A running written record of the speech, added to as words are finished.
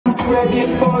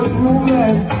spreading false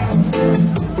rumors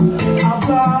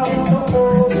about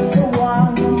the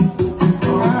one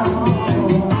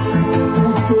who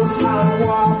touch and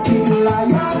walk with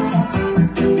lions.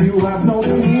 You have no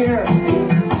fear,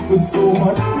 with so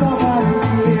much love and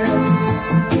fear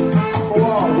for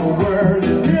all the world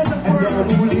and all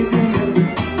who live in it.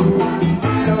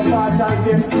 The march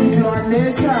against our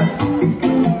nation.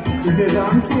 He says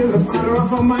until the color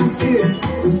of a man's skin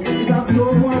is of no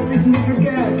more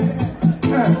significance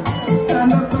than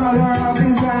the color of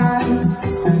his hands.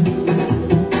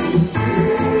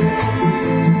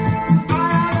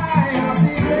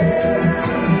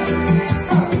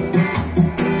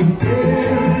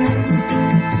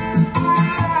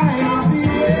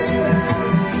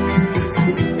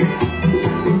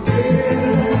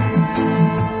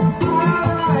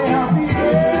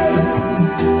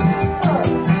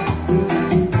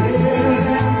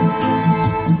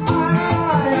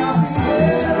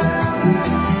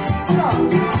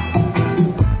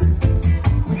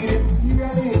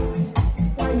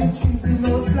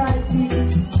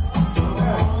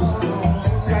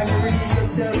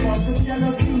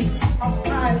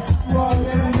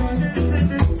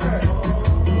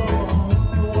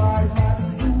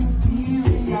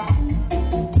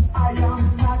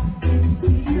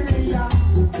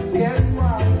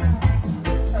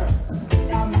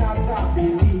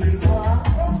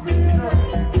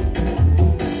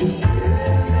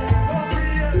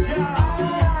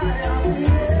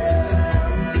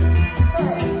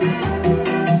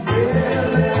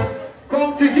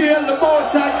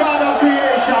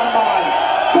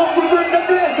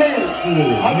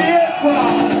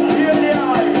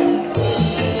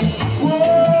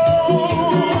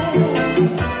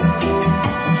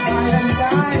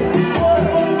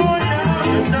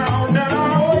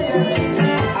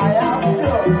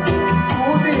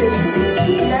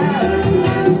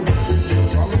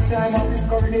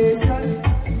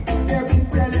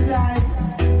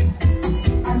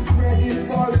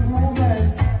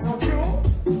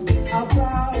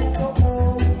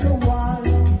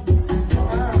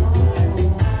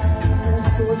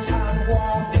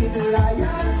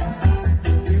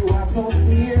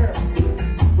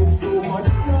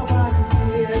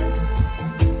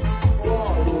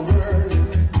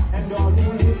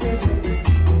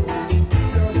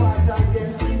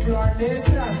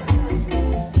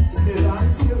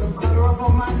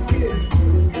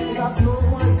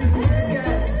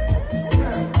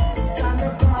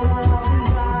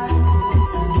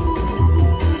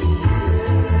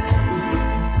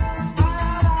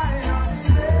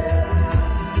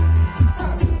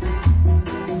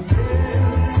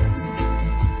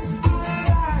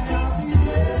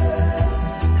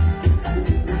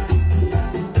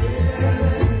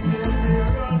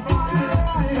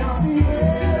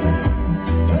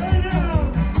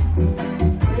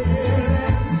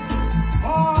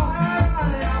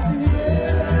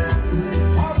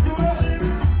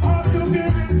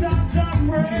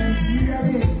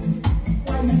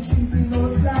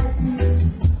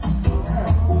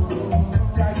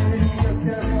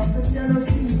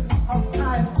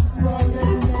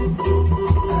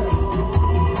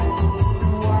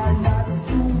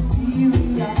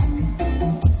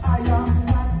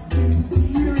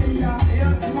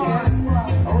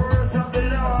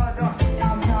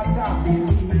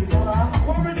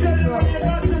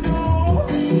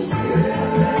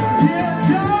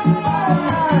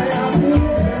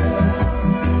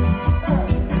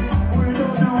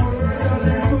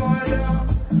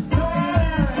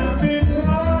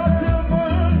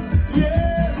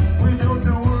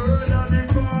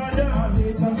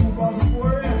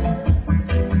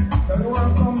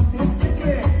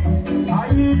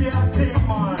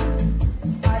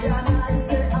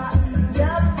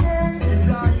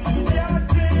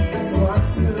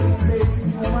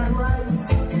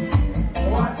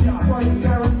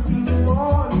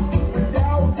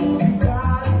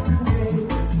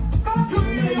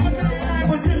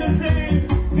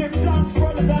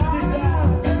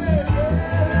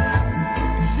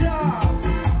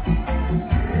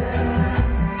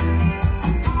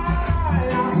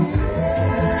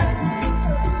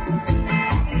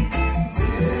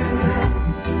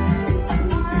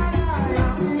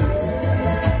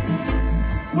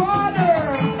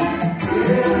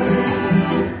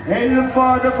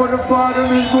 Father, for the Father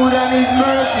is good and is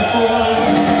merciful.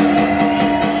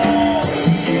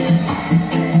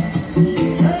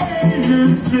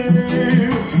 His day,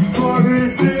 for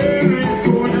his day is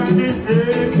good and his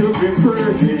day to be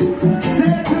praised.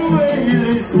 Take away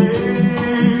his day.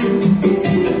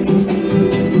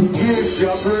 Give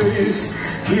your praise,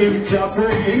 give your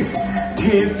praise,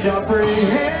 give Jah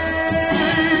praise,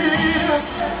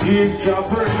 give Jah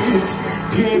praise,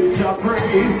 give Jah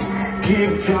praise,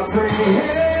 give Jah praise.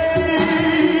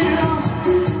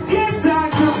 Give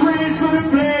thanks to praise to the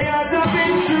players of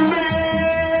instruments.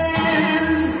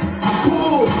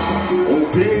 Oh,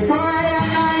 play for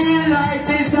and light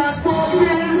is a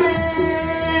fulfillment.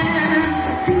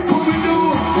 What we do?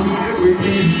 We say we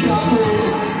give Jah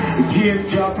praise, give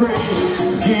Jah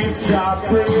praise, give Jah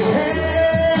praise.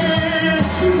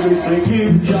 We say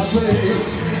give Jah praise,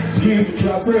 give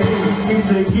Jah praise. We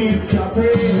say give Jah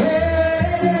praise.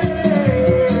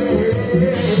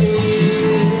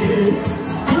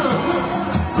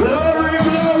 Glory,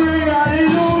 glory,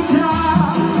 hallelujah.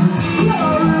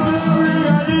 Glory, glory,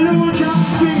 hallelujah.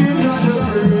 We give Jah the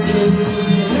praise.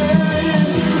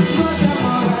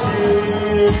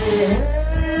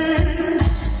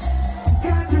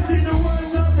 Can't you see the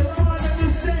words of the Father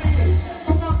this day?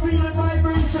 Come on, feel the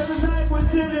vibration of the night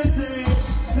within it.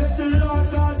 Let the Lord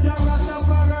God Jah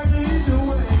Rastafari lead the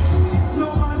way. No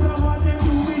matter what they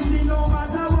do, we see no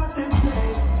matter what they say.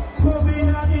 Coming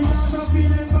out in house of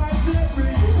feeling vibes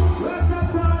every day.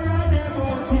 Rastafari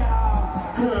never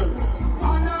care.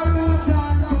 On our roots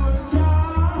and culture.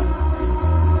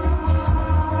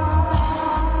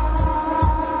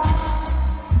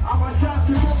 I'm a shout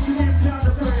you up to give Jah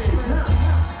the praise.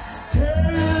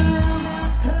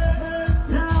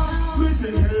 Now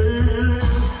listen,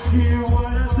 hear what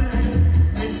I say.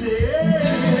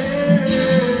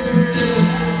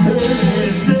 We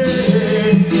say,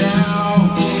 stay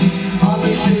now. I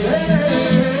will say,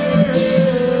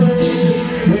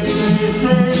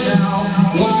 stay now.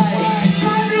 Why?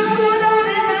 God is good on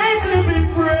the night to be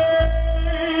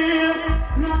praised.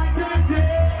 Night and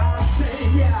day, I say,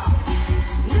 yeah.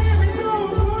 Let me know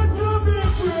good to be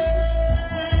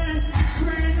praised.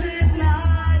 Praise is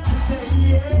night today,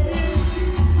 yeah.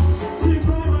 See,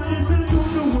 come and listen to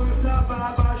the words of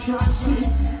Baba Shanti.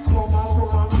 Come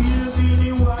on, feel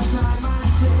really what I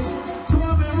might say.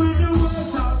 Come in with the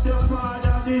words of the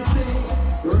Father this day.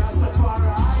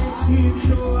 Rastafari, keep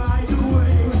show I the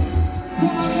way.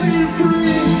 Come on, feel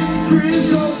free, free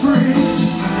so free.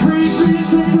 Free, free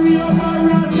to free up my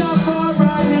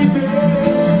Rastafari, baby.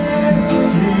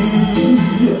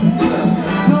 See,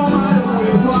 no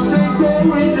matter what they go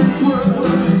in this world,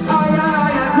 I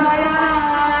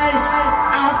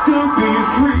have to be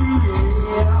free.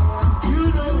 You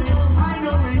know me, I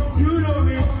know me, you know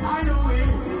me, I know me.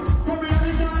 Come here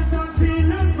and dance and feel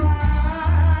the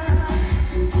vibe.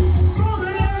 Come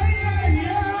here,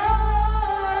 yeah.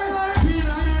 Feel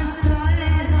this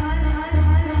time.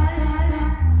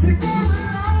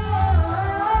 Together,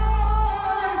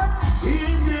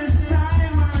 in this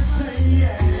time I say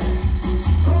yeah.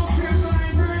 Open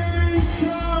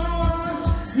vibration,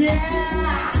 yeah.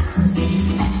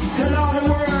 Sell out the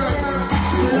world,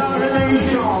 sell out the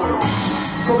nation.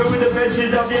 Coming with the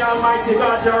message of the Almighty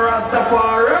God, Jah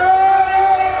Rastafari.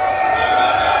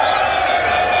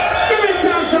 Give me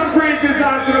thanks and praises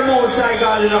unto the Most High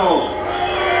God, you know.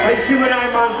 I see when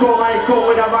I man come, I come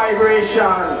with a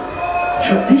vibration.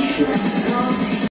 Tradition.